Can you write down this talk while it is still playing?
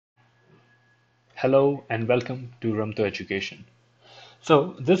Hello and welcome to Ramto Education.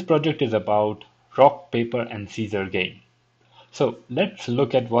 So this project is about rock, paper and scissor game. So let's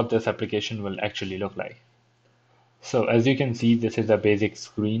look at what this application will actually look like. So as you can see, this is a basic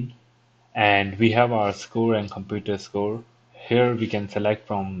screen and we have our score and computer score. Here we can select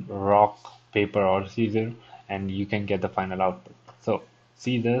from rock, paper or scissor and you can get the final output. So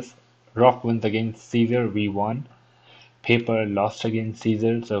see this, rock wins against scissor, we won. Paper lost against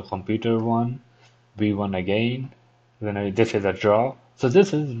Caesar, so computer won. We won again. Then this is a draw. So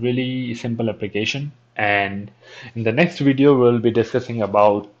this is really simple application. And in the next video, we'll be discussing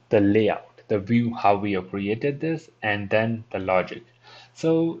about the layout, the view, how we have created this, and then the logic.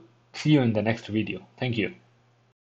 So see you in the next video. Thank you.